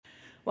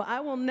Well,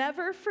 I will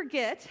never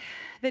forget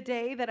the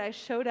day that I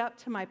showed up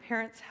to my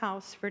parents'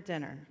 house for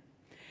dinner.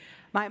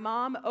 My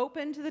mom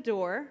opened the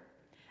door,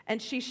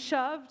 and she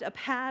shoved a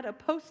pad of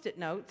Post-it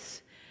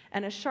notes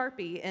and a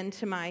Sharpie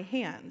into my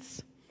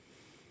hands.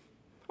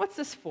 "What's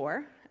this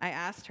for?" I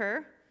asked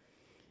her.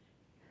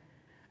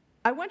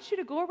 "I want you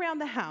to go around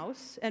the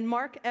house and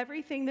mark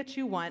everything that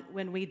you want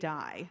when we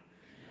die,"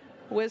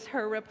 was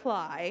her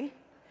reply.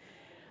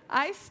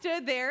 I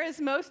stood there,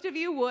 as most of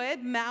you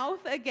would,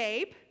 mouth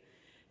agape,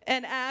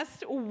 and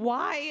asked,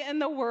 "Why in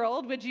the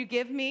world would you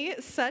give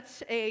me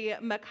such a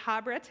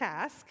macabre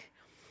task?"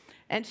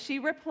 And she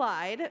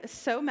replied,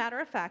 so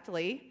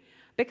matter-of-factly,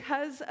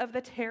 "Because of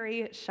the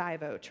Terri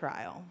Schiavo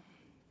trial."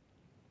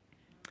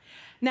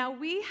 Now,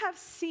 we have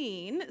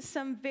seen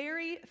some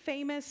very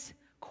famous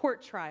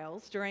court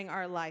trials during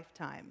our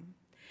lifetime.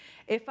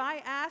 If I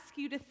ask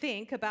you to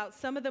think about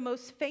some of the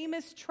most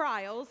famous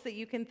trials that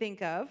you can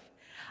think of,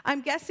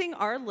 I'm guessing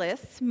our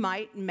lists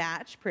might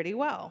match pretty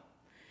well.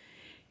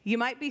 You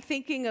might be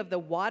thinking of the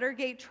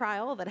Watergate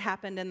trial that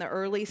happened in the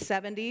early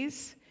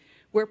 70s,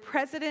 where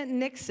President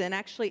Nixon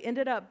actually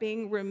ended up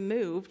being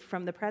removed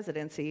from the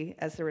presidency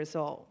as a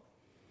result.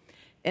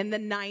 In the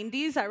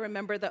 90s, I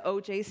remember the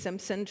O.J.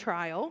 Simpson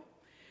trial,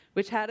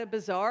 which had a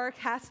bizarre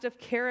cast of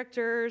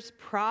characters,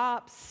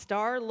 props,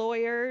 star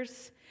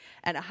lawyers,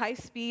 and a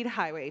high-speed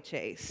highway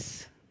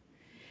chase.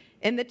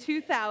 In the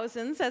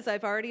 2000s, as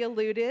I've already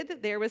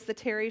alluded, there was the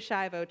Terri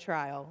Schiavo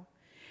trial.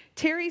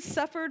 Terri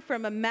suffered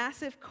from a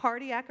massive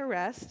cardiac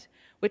arrest,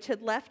 which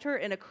had left her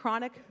in a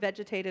chronic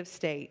vegetative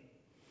state,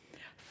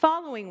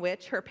 following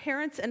which her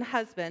parents and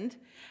husband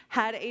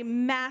had a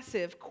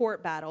massive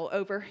court battle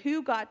over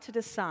who got to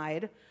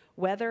decide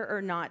whether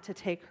or not to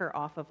take her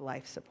off of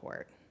life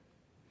support.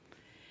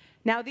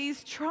 Now,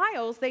 these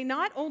trials, they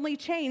not only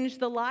changed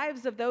the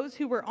lives of those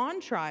who were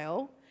on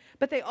trial,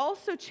 but they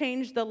also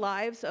changed the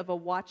lives of a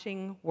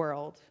watching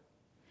world.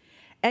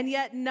 And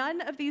yet,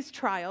 none of these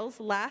trials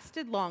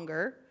lasted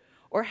longer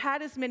or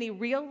had as many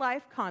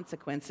real-life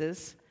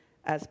consequences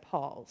as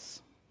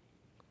Paul's.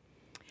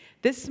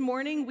 This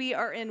morning, we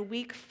are in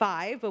week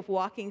 5 of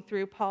walking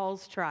through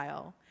Paul's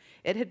trial.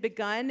 It had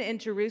begun in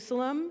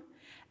Jerusalem,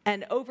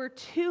 and over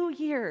 2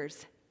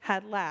 years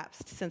had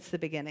lapsed since the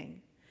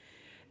beginning.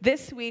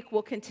 This week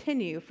will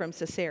continue from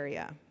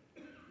Caesarea.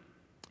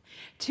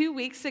 2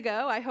 weeks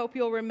ago, I hope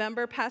you'll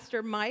remember,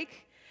 Pastor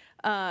Mike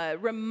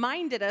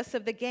reminded us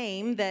of the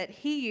game that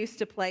he used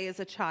to play as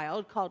a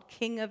child called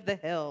King of the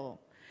Hill.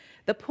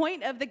 The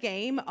point of the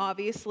game,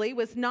 obviously,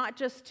 was not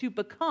just to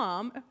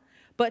become,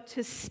 but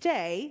to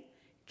stay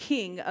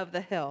king of the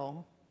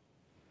hill.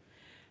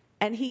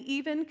 And he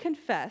even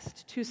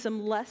confessed to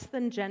some less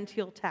than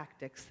genteel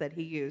tactics that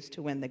he used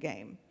to win the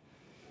game.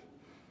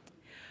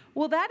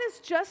 Well, that is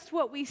just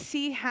what we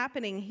see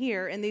happening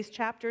here in these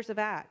chapters of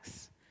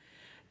Acts.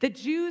 The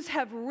Jews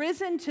have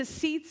risen to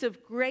seats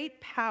of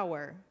great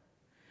power,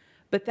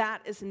 but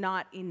that is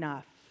not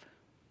enough.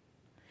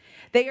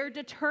 They are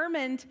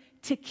determined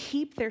to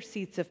keep their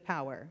seats of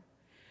power,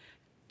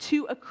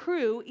 to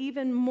accrue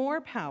even more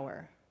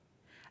power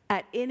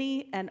at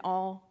any and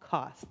all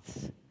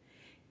costs,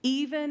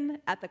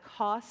 even at the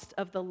cost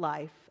of the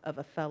life of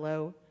a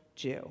fellow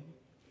Jew.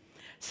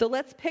 So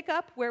let's pick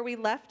up where we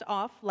left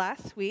off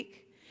last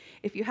week.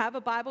 If you have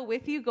a Bible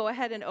with you, go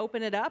ahead and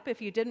open it up.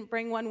 If you didn't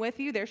bring one with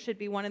you, there should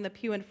be one in the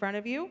pew in front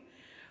of you.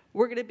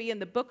 We're going to be in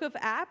the book of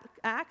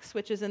Acts,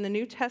 which is in the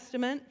New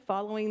Testament,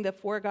 following the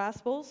 4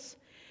 Gospels.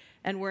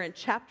 And we're in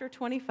chapter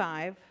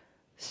 25,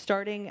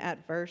 starting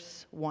at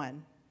verse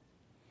 1.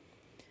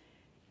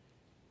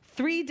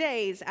 3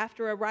 days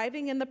after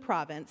arriving in the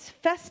province,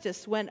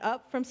 Festus went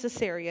up from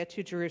Caesarea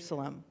to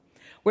Jerusalem,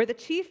 where the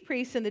chief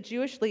priests and the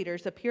Jewish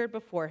leaders appeared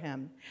before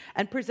him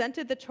and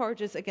presented the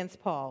charges against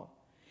Paul.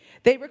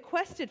 They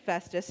requested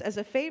Festus as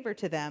a favor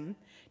to them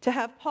to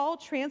have Paul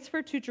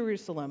transferred to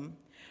Jerusalem,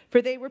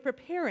 for they were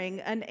preparing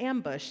an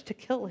ambush to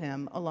kill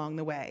him along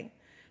the way.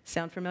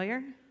 Sound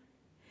familiar?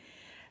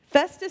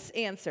 Festus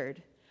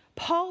answered,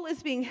 "Paul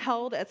is being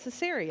held at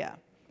Caesarea,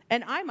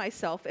 and I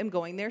myself am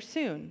going there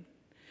soon.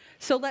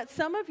 So let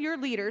some of your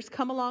leaders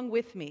come along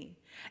with me,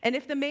 and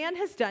if the man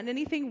has done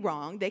anything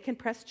wrong, they can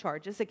press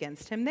charges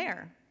against him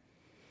there."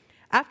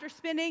 After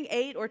spending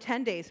 8 or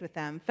 10 days with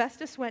them,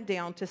 Festus went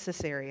down to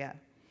Caesarea.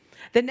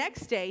 The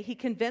next day, he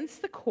convened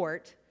the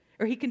court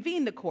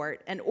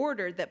and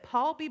ordered that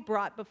Paul be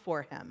brought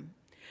before him.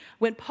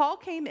 When Paul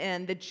came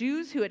in, the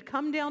Jews who had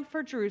come down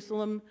for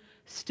Jerusalem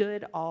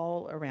stood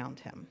all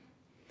around him.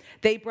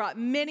 They brought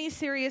many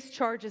serious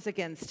charges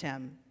against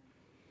him,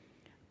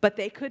 but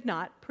they could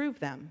not prove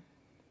them.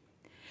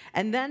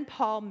 And then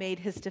Paul made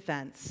his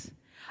defense.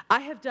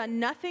 "I have done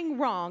nothing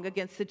wrong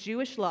against the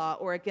Jewish law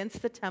or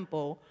against the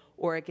temple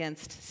or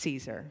against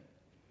Caesar."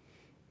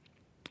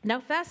 Now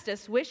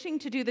Festus, wishing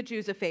to do the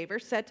Jews a favor,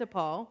 said to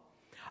Paul,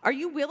 "Are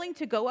you willing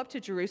to go up to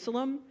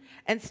Jerusalem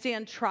and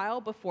stand trial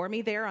before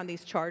me there on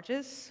these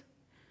charges?"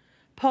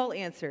 Paul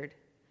answered,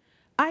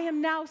 "I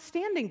am now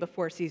standing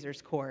before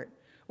Caesar's court,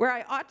 where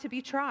I ought to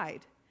be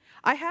tried.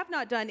 I have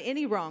not done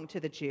any wrong to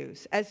the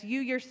Jews, as you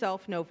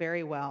yourself know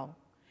very well.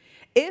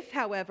 If,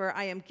 however,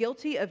 I am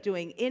guilty of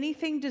doing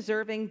anything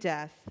deserving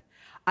death,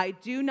 I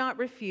do not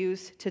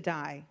refuse to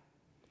die.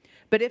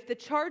 But if the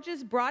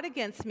charges brought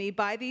against me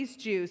by these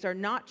Jews are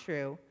not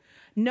true,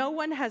 no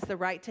one has the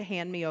right to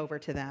hand me over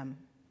to them.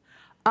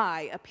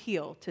 I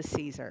appeal to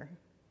Caesar."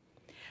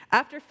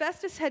 After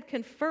Festus had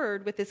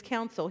conferred with his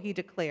council, he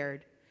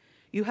declared,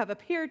 "You have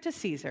appeared to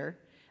Caesar,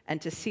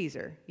 and to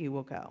Caesar you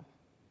will go."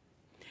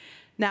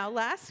 Now,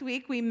 last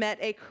week we met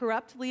a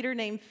corrupt leader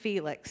named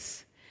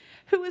Felix,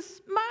 who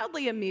was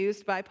mildly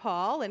amused by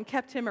Paul and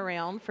kept him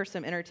around for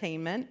some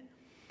entertainment,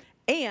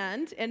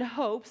 and in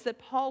hopes that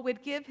Paul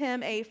would give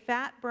him a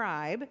fat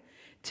bribe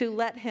to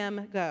let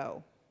him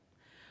go.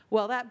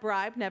 Well, that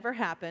bribe never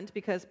happened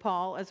because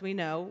Paul, as we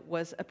know,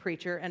 was a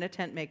preacher and a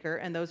tent maker,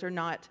 and those are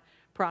not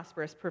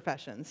prosperous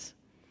professions.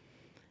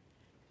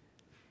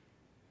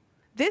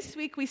 This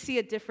week we see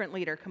a different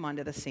leader come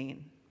onto the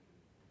scene.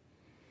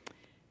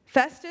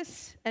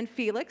 Festus and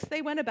Felix,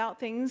 they went about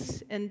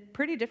things in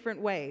pretty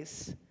different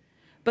ways,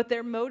 but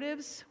their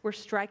motives were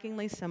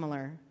strikingly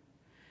similar: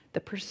 the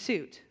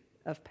pursuit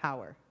of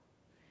power.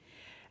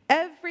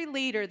 Every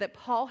leader that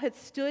Paul had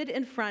stood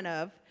in front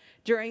of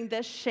during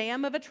this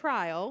sham of a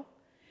trial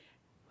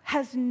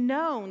has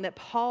known that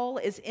Paul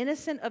is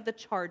innocent of the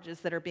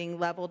charges that are being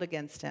leveled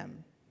against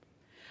him.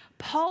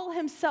 Paul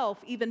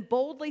himself even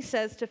boldly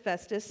says to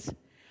Festus,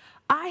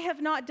 "I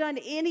have not done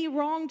any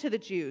wrong to the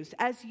Jews,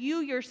 as you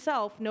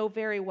yourself know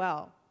very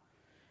well."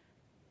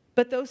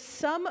 But though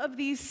some of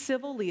these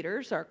civil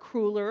leaders are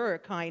crueler or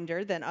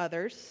kinder than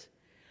others,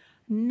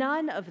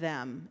 none of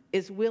them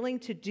is willing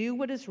to do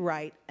what is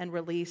right and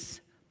release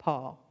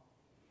Paul.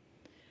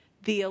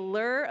 The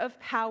allure of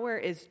power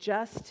is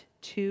just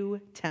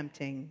too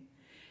tempting.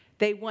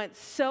 They want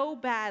so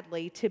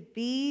badly to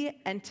be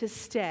and to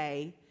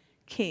stay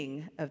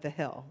king of the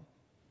hill.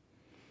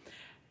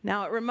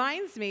 Now, it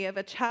reminds me of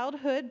a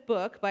childhood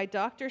book by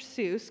Dr.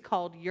 Seuss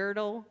called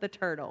Yertle the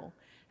Turtle.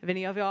 Have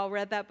any of y'all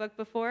read that book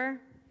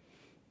before?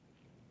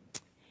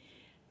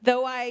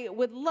 Though I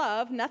would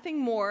love nothing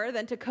more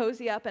than to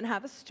cozy up and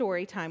have a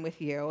story time with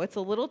you, it's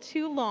a little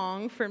too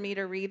long for me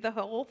to read the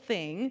whole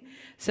thing,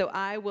 so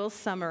I will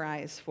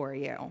summarize for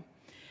you.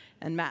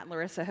 And Matt and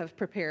Larissa have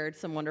prepared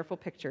some wonderful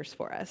pictures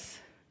for us.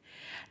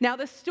 Now,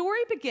 the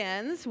story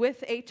begins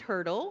with a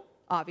turtle,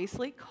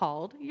 obviously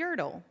called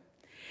Yertle.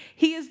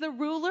 He is the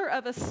ruler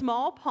of a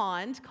small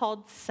pond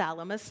called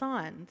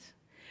Salamasand.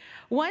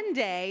 One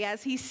day,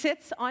 as he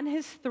sits on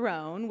his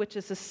throne, which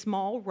is a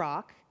small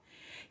rock,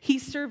 he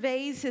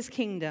surveys his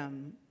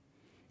kingdom,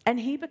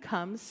 and he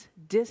becomes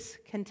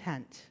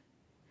discontent.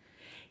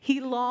 He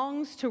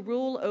longs to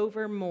rule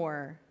over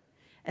more,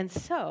 and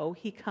so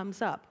he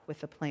comes up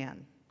with a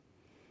plan.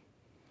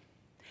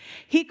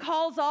 He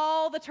calls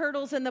all the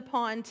turtles in the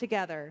pond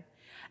together,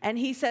 and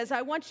he says,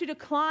 "I want you to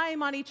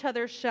climb on each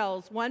other's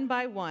shells one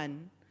by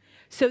one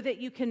so that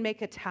you can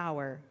make a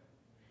tower."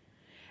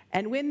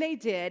 And when they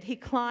did, he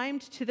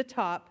climbed to the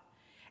top,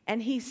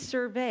 and he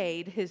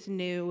surveyed his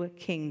new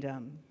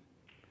kingdom.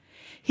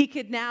 He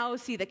could now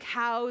see the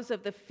cows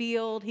of the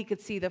field. He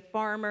could see the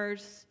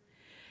farmers.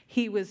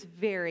 He was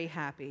very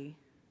happy.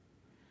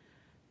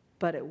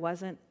 But it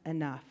wasn't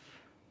enough.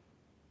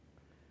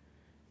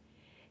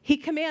 He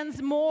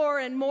commands more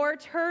and more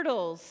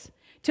turtles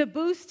to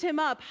boost him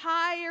up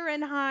higher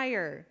and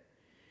higher.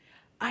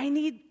 "I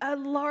need a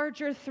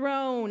larger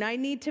throne. I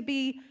need to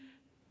be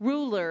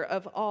ruler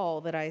of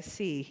all that I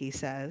see," he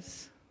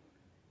says.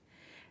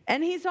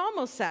 And he's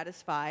almost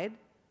satisfied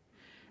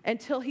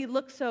until he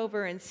looks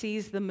over and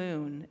sees the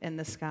moon in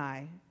the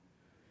sky.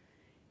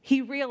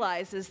 He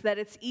realizes that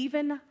it's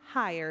even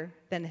higher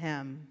than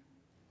him.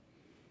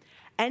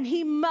 And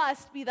he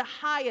must be the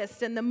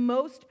highest and the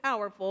most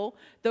powerful,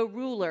 the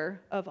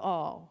ruler of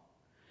all.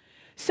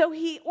 So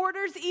he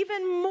orders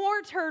even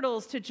more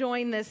turtles to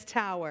join this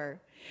tower.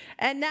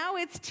 And now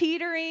it's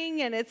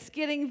teetering and it's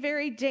getting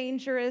very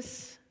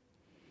dangerous.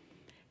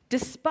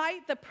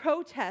 Despite the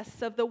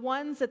protests of the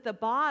ones at the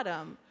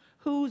bottom,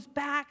 whose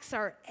backs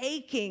are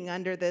aching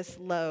under this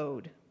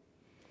load,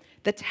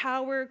 the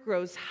tower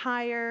grows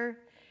higher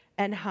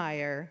and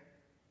higher,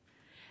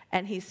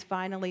 and he's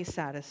finally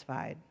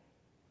satisfied.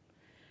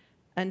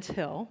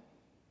 Until,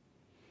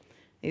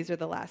 these are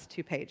the last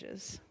 2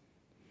 pages.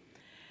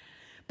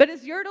 But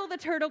as Yertle the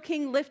Turtle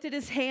King lifted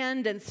his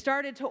hand and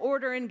started to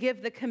order and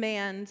give the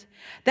command,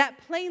 that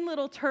plain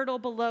little turtle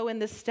below in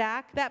the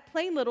stack, that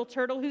plain little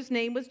turtle whose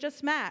name was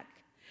just Mac,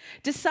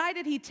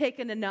 decided he'd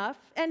taken enough,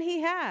 and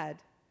he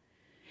had.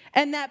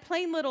 And that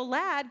plain little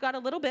lad got a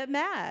little bit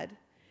mad.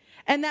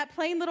 And that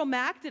plain little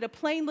Mac did a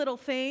plain little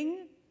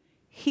thing.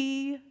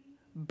 He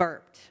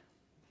burped.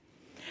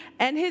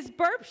 And his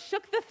burp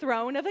shook the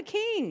throne of a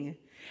king.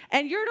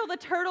 And Yertle the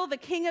Turtle, the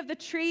king of the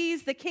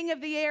trees, the king of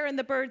the air and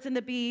the birds and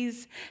the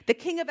bees, the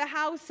king of a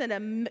house and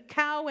a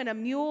cow and a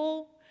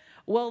mule,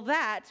 well,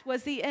 that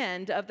was the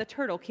end of the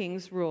Turtle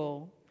King's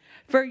rule.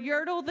 For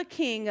Yertle, the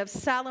king of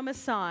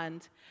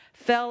Salamasand,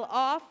 fell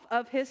off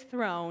of his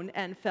throne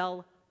and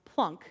fell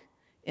plunk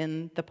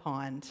in the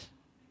pond.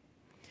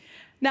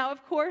 Now,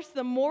 of course,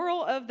 the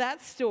moral of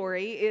that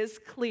story is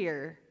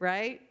clear,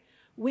 right?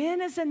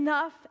 When is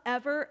enough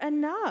ever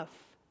enough?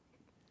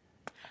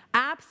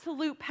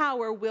 Absolute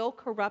power will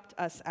corrupt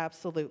us,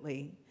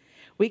 absolutely.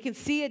 We can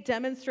see it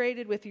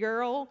demonstrated with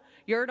Yerdal.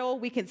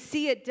 We can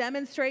see it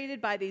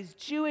demonstrated by these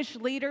Jewish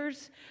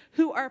leaders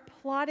who are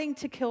plotting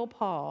to kill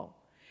Paul.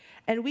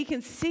 And we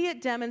can see it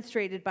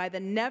demonstrated by the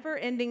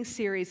never-ending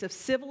series of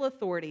civil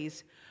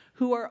authorities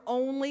who are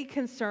only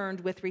concerned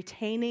with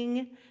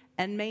retaining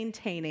and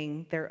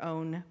maintaining their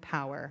own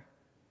power.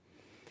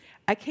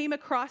 I came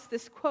across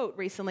this quote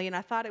recently, and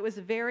I thought it was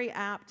very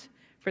apt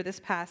for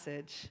this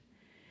passage.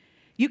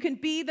 You can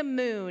be the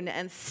moon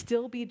and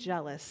still be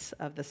jealous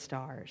of the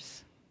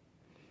stars.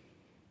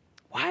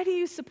 Why do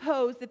you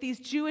suppose that these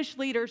Jewish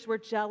leaders were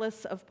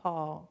jealous of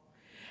Paul?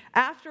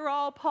 After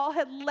all, Paul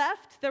had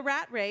left the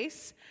rat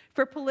race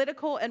for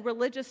political and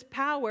religious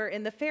power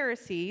in the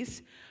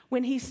Pharisees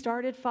when he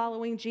started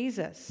following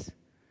Jesus.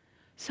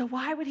 So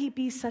why would he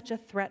be such a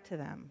threat to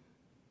them?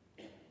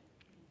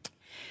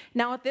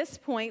 Now, at this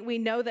point, we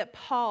know that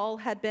Paul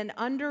had been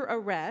under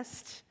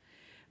arrest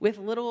with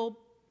little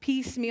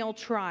piecemeal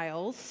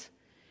trials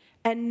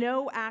and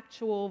no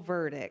actual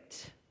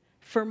verdict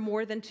for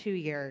more than 2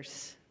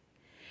 years.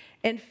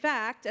 In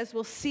fact, as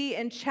we'll see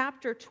in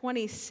chapter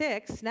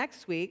 26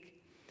 next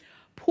week,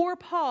 poor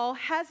Paul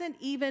hasn't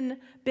even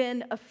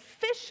been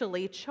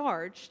officially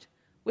charged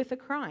with a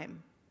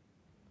crime.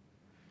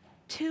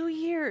 2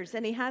 years,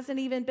 and he hasn't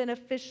even been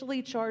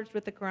officially charged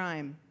with a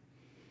crime.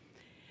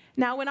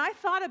 Now, when I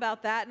thought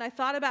about that, and I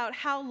thought about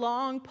how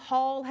long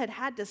Paul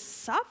had to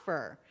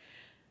suffer,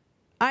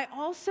 I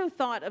also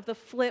thought of the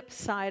flip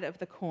side of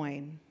the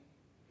coin.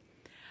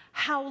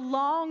 How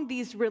long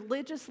these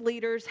religious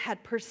leaders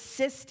had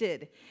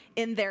persisted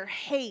in their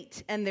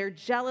hate and their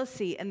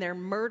jealousy and their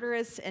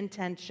murderous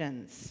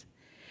intentions.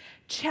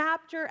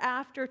 Chapter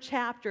after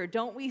chapter,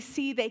 don't we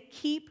see they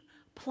keep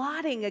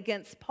plotting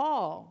against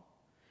Paul?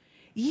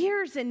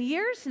 Years and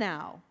years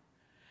now.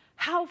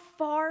 How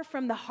far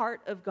from the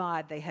heart of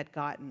God they had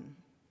gotten.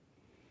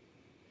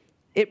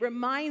 It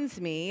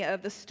reminds me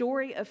of the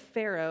story of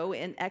Pharaoh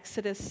in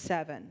Exodus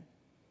 7.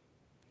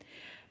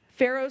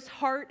 Pharaoh's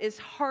heart is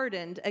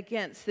hardened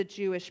against the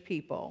Jewish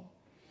people.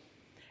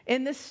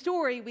 In this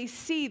story, we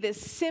see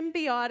this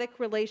symbiotic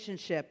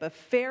relationship of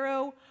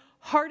Pharaoh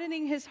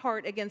hardening his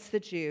heart against the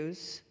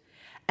Jews,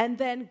 and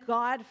then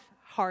God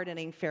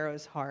hardening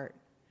Pharaoh's heart.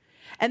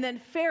 And then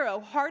Pharaoh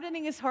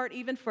hardening his heart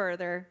even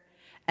further,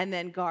 and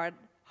then God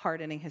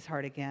hardening his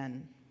heart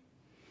again.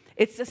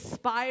 It's a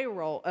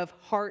spiral of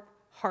heart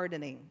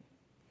hardening.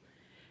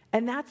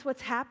 And that's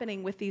what's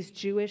happening with these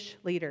Jewish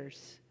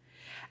leaders.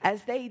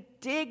 As they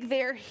dig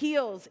their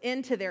heels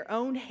into their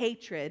own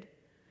hatred,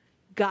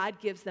 God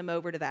gives them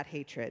over to that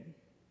hatred.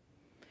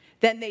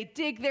 Then they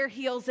dig their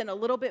heels in a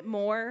little bit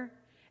more,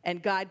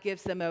 and God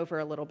gives them over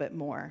a little bit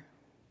more.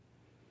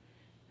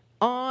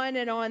 On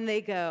and on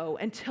they go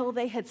until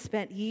they had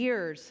spent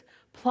years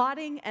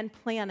plotting and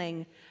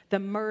planning the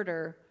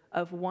murder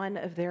of one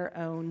of their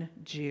own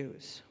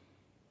Jews.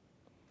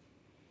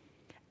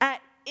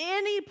 At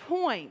any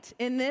point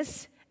in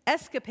this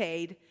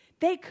escapade,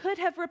 they could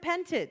have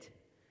repented.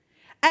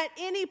 At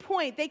any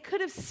point, they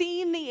could have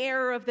seen the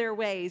error of their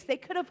ways. They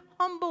could have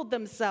humbled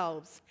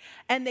themselves,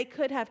 and they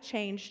could have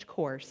changed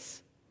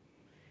course.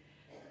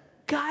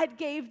 God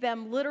gave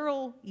them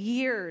literal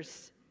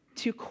years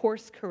to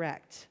course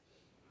correct.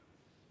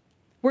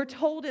 We're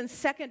told in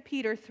 2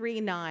 Peter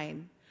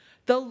 3:9,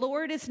 the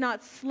Lord is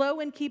not slow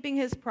in keeping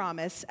his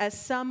promise, as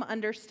some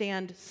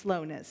understand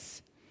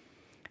slowness.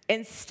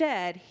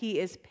 Instead, he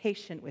is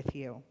patient with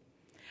you,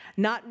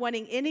 not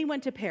wanting anyone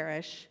to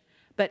perish,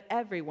 but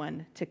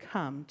everyone to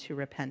come to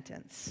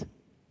repentance.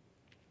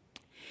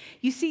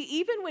 You see,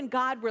 even when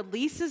God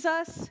releases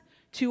us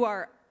to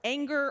our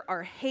anger,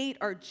 our hate,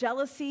 our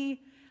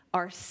jealousy,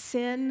 our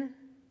sin,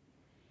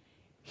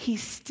 he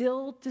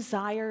still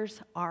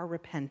desires our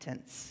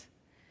repentance.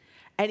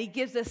 And he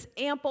gives us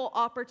ample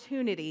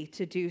opportunity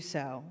to do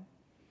so.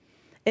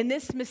 In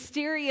this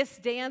mysterious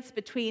dance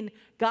between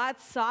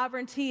God's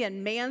sovereignty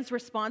and man's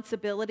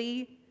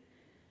responsibility,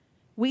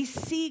 we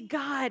see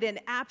God in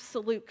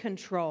absolute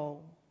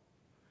control,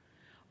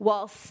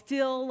 while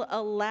still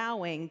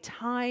allowing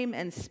time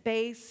and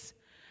space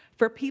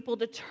for people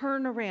to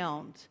turn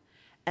around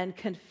and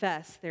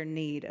confess their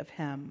need of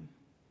him.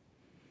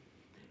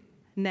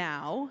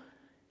 Now,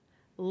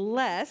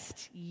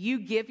 lest you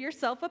give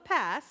yourself a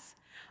pass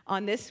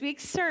on this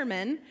week's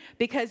sermon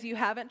because you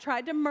haven't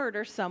tried to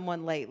murder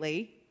someone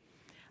lately,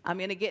 I'm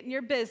going to get in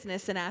your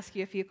business and ask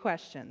you a few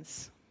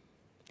questions.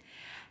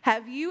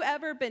 Have you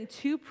ever been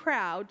too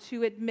proud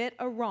to admit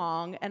a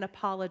wrong and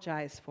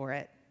apologize for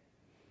it?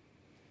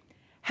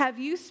 Have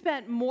you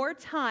spent more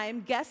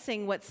time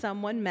guessing what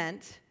someone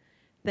meant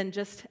than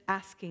just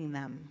asking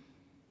them?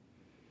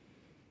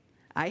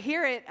 I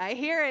hear it.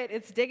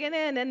 It's digging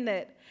in, isn't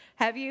it?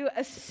 Have you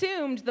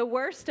assumed the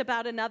worst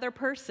about another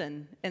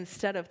person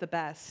instead of the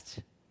best?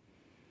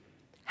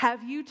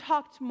 Have you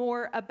talked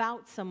more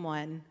about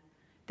someone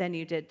than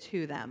you did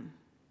to them?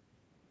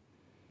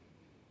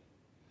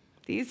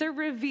 These are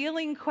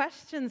revealing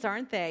questions,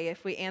 aren't they,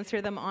 if we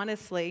answer them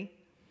honestly?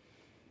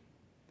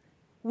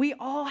 We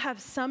all have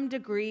some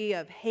degree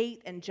of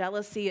hate and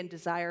jealousy and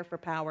desire for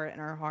power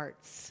in our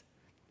hearts.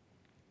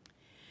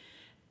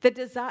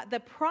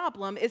 The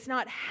problem is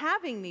not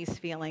having these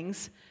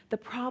feelings. The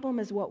problem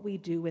is what we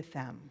do with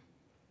them.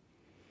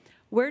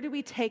 Where do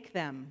we take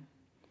them?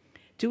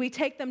 Do we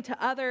take them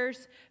to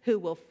others who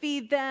will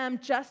feed them,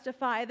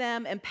 justify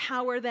them,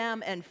 empower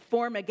them, and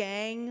form a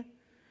gang?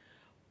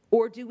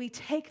 Or do we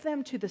take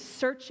them to the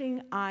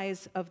searching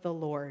eyes of the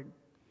Lord,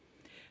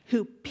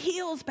 who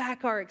peels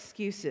back our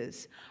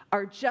excuses,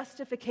 our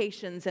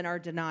justifications, and our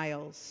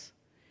denials,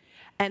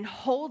 and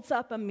holds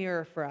up a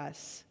mirror for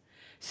us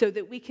so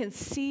that we can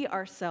see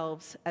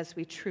ourselves as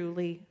we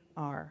truly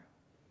are?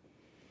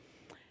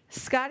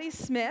 Scotty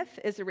Smith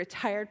is a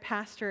retired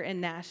pastor in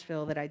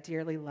Nashville that I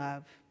dearly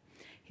love.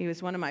 He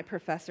was one of my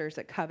professors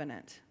at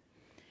Covenant.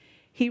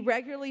 He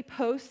regularly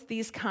posts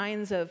these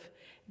kinds of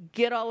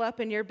get all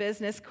up in your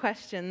business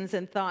questions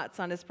and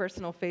thoughts on his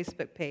personal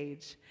Facebook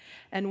page.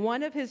 And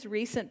one of his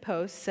recent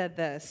posts said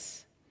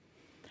this: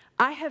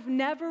 I have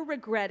never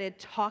regretted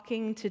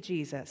talking to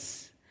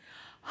Jesus,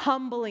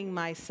 humbling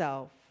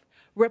myself,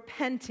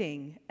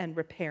 repenting, and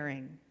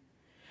repairing.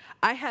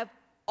 I have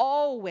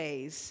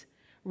always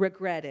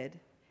regretted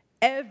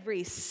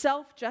every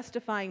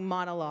self-justifying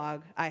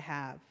monologue I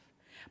have,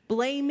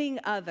 blaming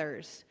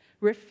others,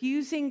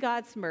 refusing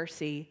God's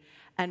mercy,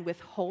 and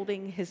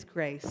withholding his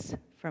grace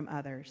from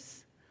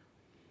others.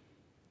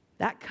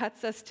 That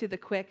cuts us to the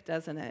quick,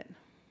 doesn't it?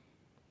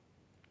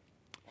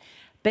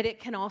 But it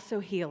can also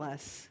heal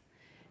us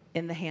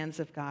in the hands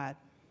of God.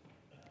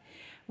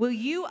 Will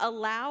you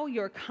allow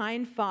your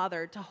kind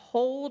Father to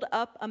hold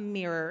up a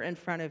mirror in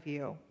front of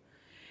you,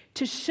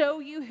 to show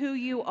you who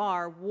you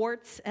are,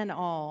 warts and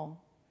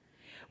all?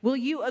 Will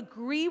you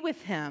agree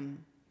with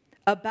him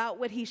about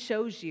what he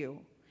shows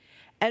you?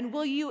 And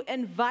will you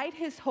invite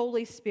his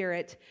Holy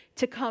Spirit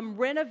to come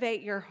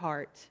renovate your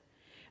heart,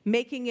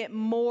 making it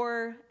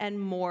more and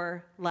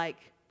more like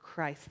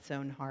Christ's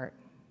own heart?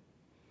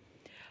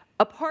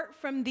 Apart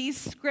from these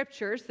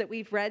scriptures that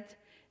we've read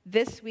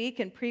this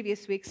week and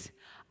previous weeks,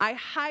 I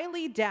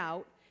highly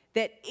doubt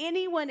that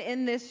anyone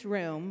in this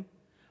room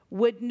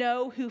would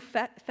know who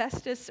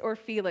Festus or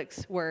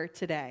Felix were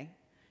today.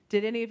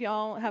 Did any of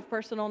y'all have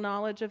personal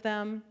knowledge of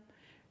them?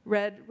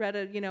 Read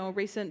a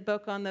recent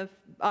book on the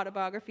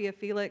autobiography of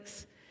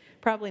Felix?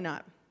 Probably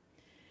not.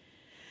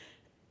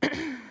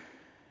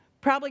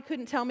 Probably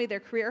couldn't tell me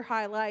their career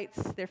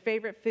highlights, their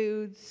favorite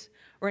foods,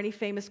 or any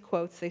famous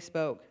quotes they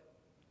spoke.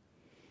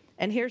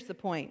 And here's the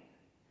point.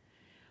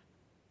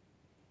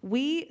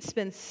 We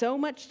spend so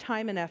much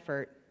time and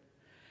effort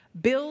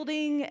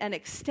building and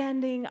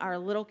extending our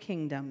little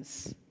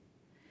kingdoms.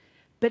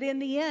 But in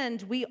the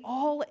end, we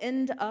all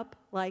end up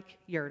like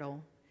Yertle,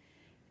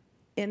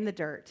 in the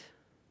dirt.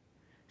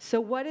 So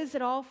what is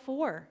it all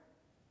for?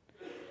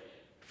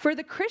 For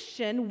the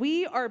Christian,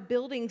 we are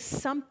building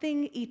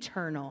something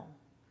eternal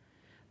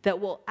that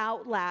will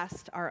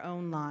outlast our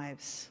own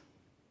lives.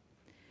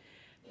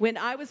 When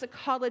I was a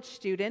college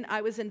student,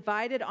 I was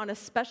invited on a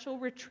special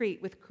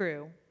retreat with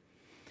Cru.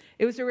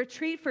 It was a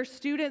retreat for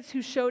students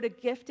who showed a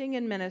gifting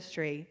in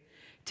ministry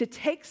to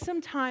take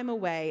some time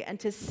away and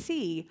to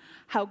see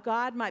how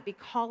God might be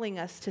calling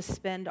us to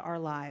spend our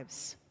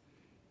lives.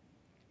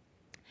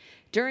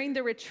 During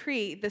the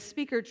retreat, the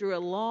speaker drew a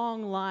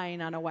long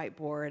line on a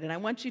whiteboard, and I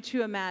want you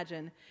to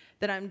imagine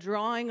that I'm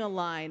drawing a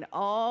line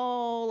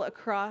all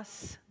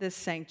across this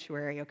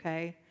sanctuary,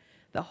 okay?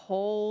 The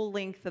whole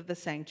length of the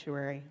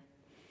sanctuary.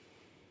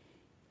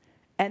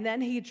 And then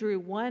he drew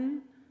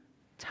one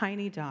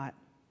tiny dot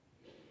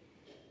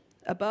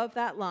above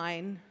that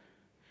line,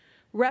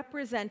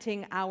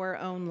 representing our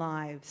own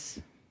lives.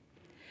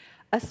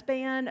 A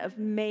span of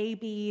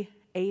maybe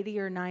 80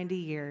 or 90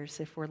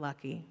 years, if we're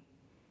lucky.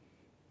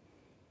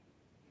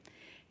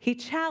 He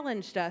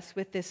challenged us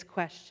with this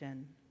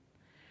question: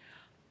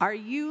 are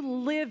you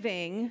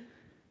living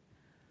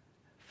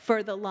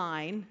for the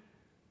line,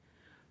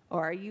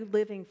 or are you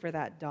living for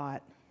that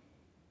dot?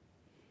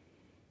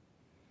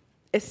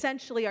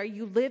 Essentially, are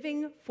you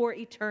living for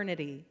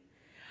eternity?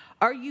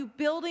 Are you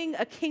building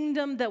a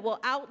kingdom that will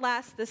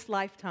outlast this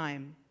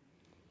lifetime?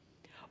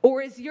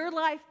 Or is your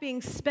life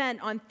being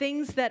spent on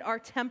things that are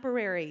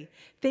temporary,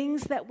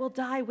 things that will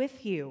die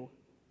with you?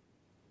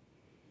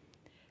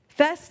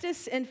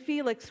 Festus and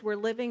Felix were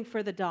living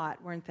for the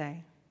dot, weren't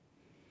they?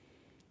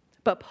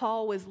 But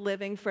Paul was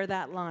living for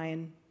that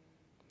line.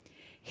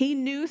 He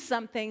knew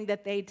something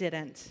that they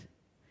didn't,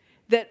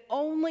 that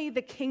only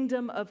the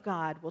kingdom of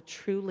God will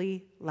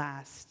truly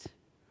last.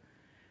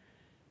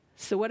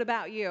 So what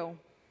about you?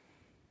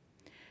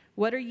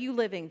 What are you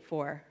living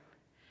for?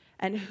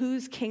 And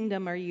whose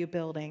kingdom are you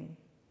building?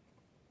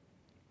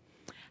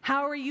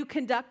 How are you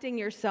conducting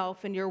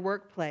yourself in your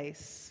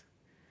workplace?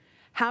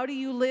 How do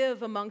you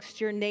live amongst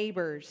your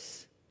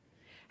neighbors?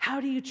 How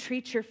do you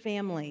treat your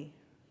family?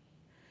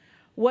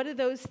 What do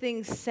those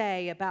things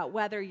say about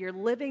whether you're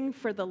living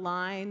for the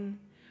line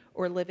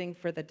or living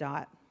for the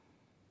dot?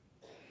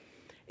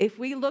 if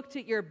we looked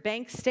at your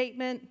bank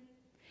statement,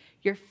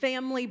 your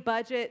family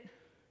budget,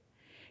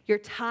 your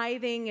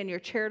tithing and your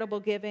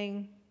charitable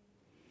giving,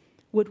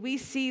 would we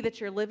see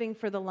that you're living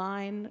for the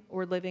line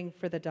or living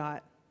for the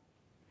dot?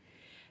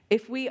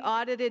 If we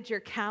audited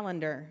your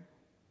calendar,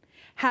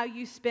 how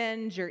you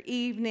spend your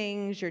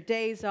evenings, your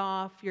days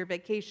off, your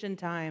vacation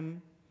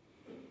time,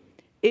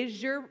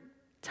 is your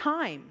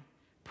time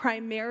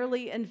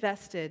primarily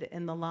invested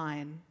in the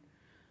line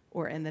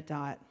or in the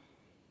dot?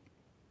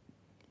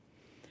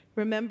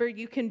 Remember,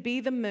 you can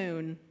be the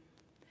moon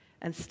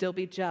and still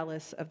be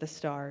jealous of the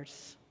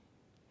stars.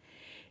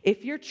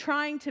 If you're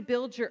trying to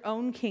build your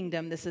own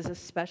kingdom, this is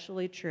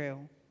especially true.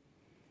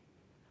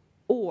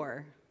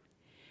 Or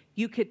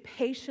you could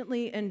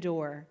patiently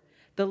endure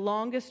the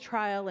longest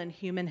trial in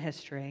human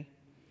history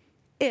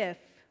if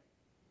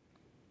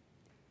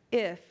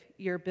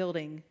you're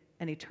building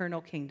an eternal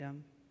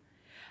kingdom.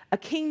 A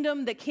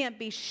kingdom that can't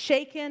be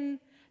shaken,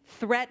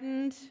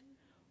 threatened,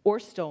 or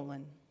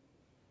stolen.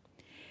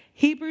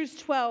 Hebrews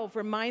 12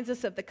 reminds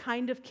us of the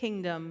kind of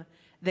kingdom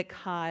that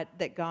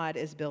God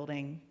is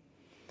building.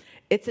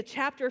 It's a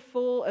chapter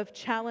full of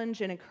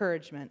challenge and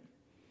encouragement.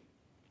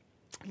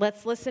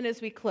 Let's listen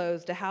as we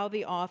close to how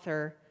the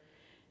author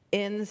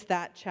ends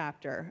that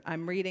chapter.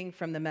 I'm reading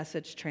from the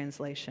Message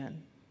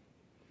translation.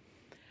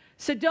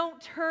 So don't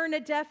turn a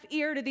deaf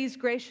ear to these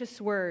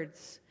gracious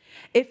words.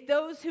 If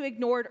those who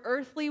ignored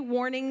earthly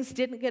warnings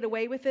didn't get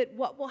away with it,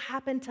 what will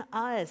happen to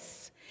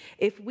us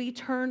if we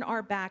turn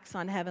our backs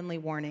on heavenly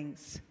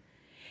warnings?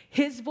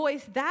 His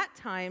voice that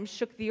time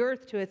shook the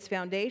earth to its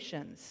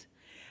foundations.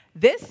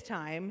 This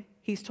time,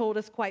 he's told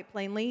us quite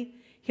plainly,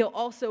 he'll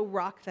also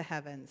rock the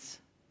heavens.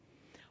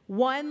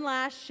 One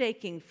last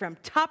shaking from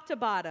top to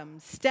bottom,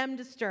 stem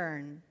to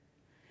stern.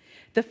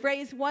 The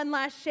phrase one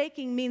last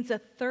shaking means a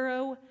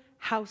thorough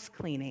house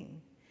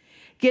cleaning,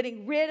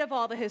 getting rid of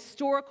all the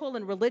historical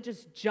and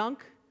religious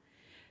junk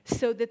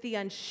so that the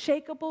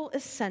unshakable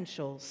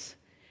essentials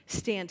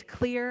stand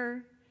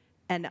clear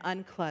and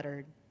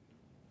uncluttered.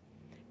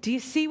 Do you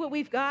see what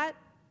we've got?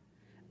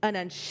 An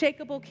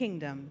unshakable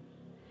kingdom.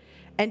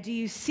 And do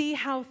you see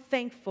how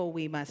thankful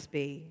we must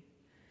be?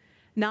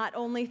 Not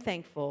only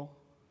thankful,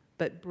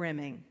 but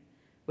brimming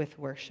with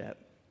worship.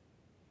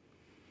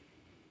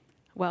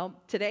 Well,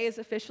 today is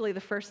officially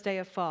the first day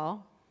of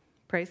fall.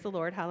 Praise the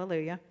Lord,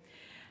 hallelujah.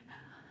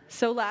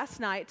 So last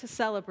night, to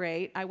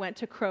celebrate, I went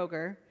to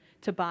Kroger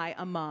to buy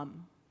a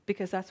mum,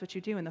 because that's what you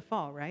do in the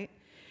fall, right?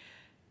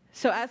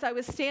 So as I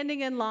was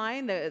standing in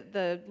line,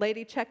 the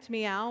lady checked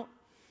me out.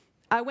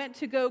 I went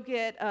to go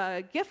get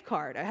a gift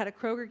card. I had a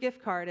Kroger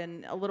gift card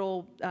and a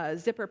little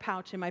zipper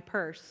pouch in my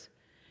purse.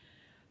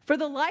 For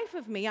the life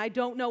of me, I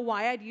don't know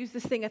why I'd used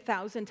this thing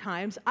 1,000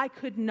 times. I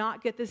could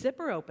not get the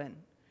zipper open.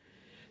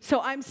 So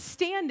I'm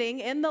standing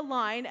in the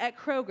line at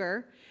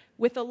Kroger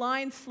with the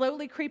line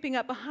slowly creeping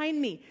up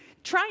behind me,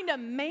 trying to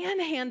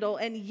manhandle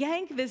and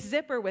yank this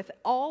zipper with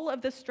all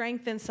of the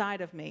strength inside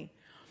of me.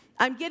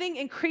 I'm getting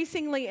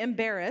increasingly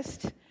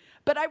embarrassed,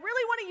 but I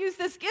really want to use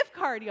this gift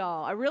card,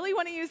 y'all. I really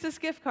want to use this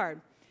gift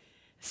card.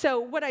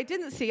 So what I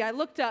didn't see, I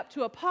looked up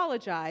to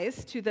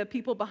apologize to the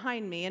people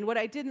behind me, and what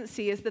I didn't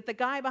see is that the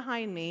guy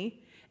behind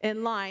me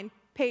in line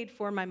paid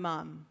for my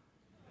mom.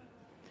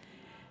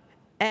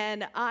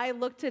 And I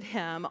looked at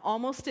him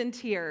almost in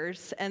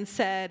tears and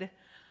said,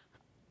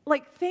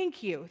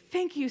 thank you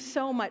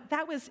so much.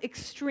 That was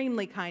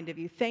extremely kind of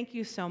you. Thank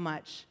you so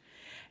much.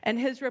 And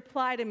his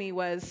reply to me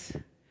was,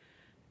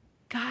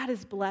 God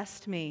has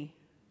blessed me,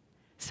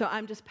 so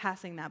I'm just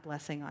passing that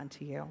blessing on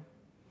to you.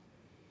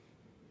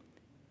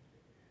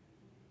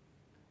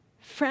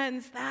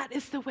 Friends, that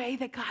is the way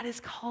that God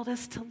has called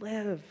us to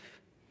live.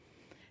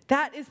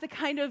 That is the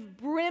kind of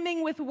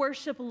brimming with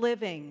worship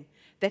living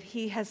that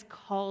he has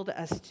called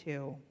us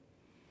to.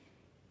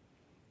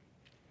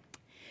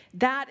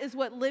 That is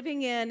what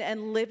living in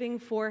and living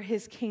for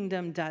his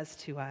kingdom does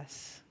to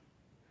us.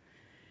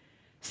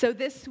 So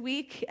this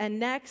week and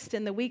next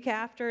and the week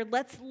after,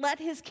 let's let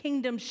his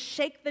kingdom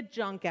shake the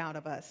junk out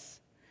of us.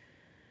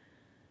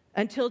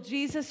 Until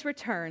Jesus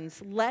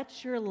returns,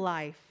 let your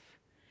life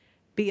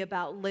be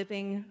about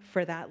living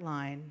for that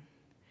line.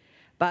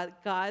 By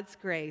God's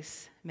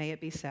grace, may it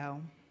be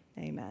so.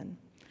 Amen.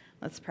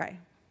 Let's pray.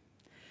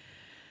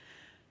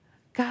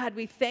 God,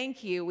 we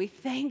thank you. We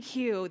thank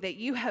you that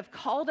you have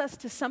called us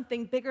to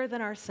something bigger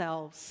than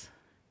ourselves.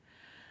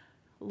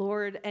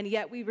 Lord, and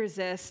yet we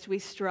resist, we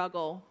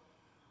struggle.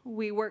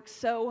 We work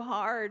so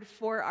hard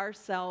for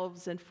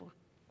ourselves and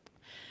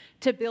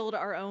to build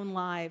our own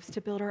lives, to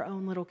build our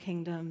own little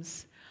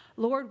kingdoms.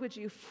 Lord, would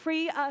you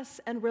free us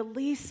and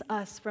release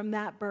us from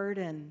that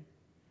burden?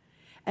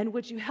 And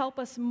would you help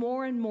us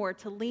more and more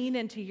to lean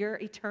into your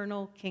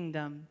eternal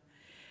kingdom,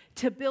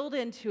 to build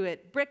into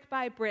it brick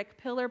by brick,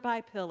 pillar by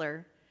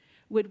pillar?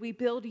 Would we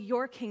build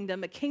your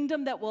kingdom, a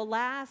kingdom that will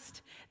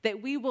last,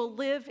 that we will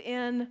live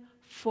in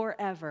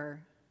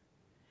forever?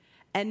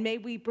 And may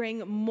we bring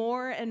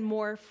more and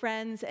more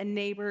friends and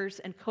neighbors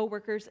and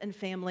coworkers and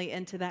family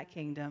into that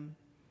kingdom,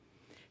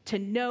 to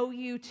know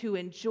you, to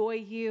enjoy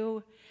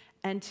you,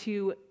 and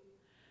to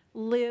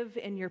live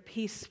in your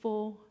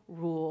peaceful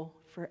rule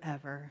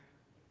forever.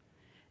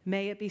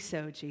 May it be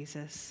so,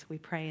 Jesus. We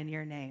pray in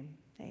your name.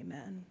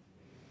 Amen.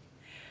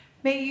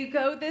 May you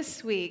go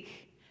this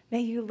week.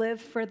 May you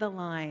live for the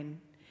line.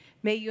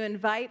 May you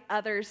invite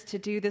others to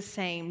do the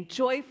same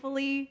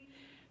joyfully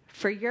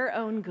for your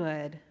own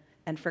good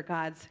and for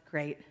God's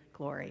great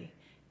glory.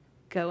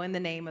 Go in the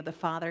name of the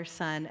Father,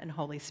 Son, and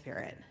Holy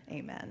Spirit.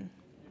 Amen.